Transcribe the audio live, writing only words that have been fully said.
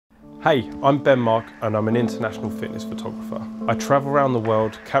Hey, I'm Ben Mark and I'm an international fitness photographer. I travel around the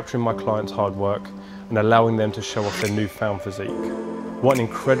world capturing my clients' hard work and allowing them to show off their newfound physique. What an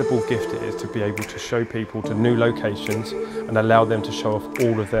incredible gift it is to be able to show people to new locations and allow them to show off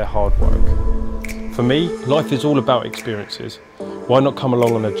all of their hard work. For me, life is all about experiences. Why not come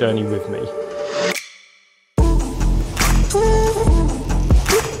along on a journey with me?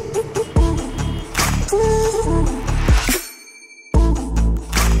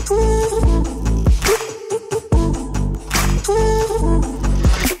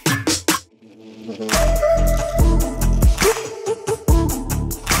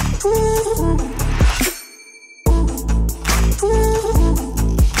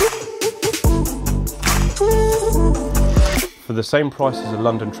 For the same price as a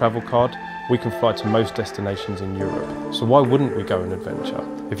London travel card, we can fly to most destinations in Europe. So why wouldn't we go on adventure?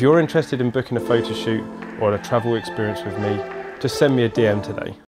 If you're interested in booking a photo shoot or a travel experience with me, just send me a DM today.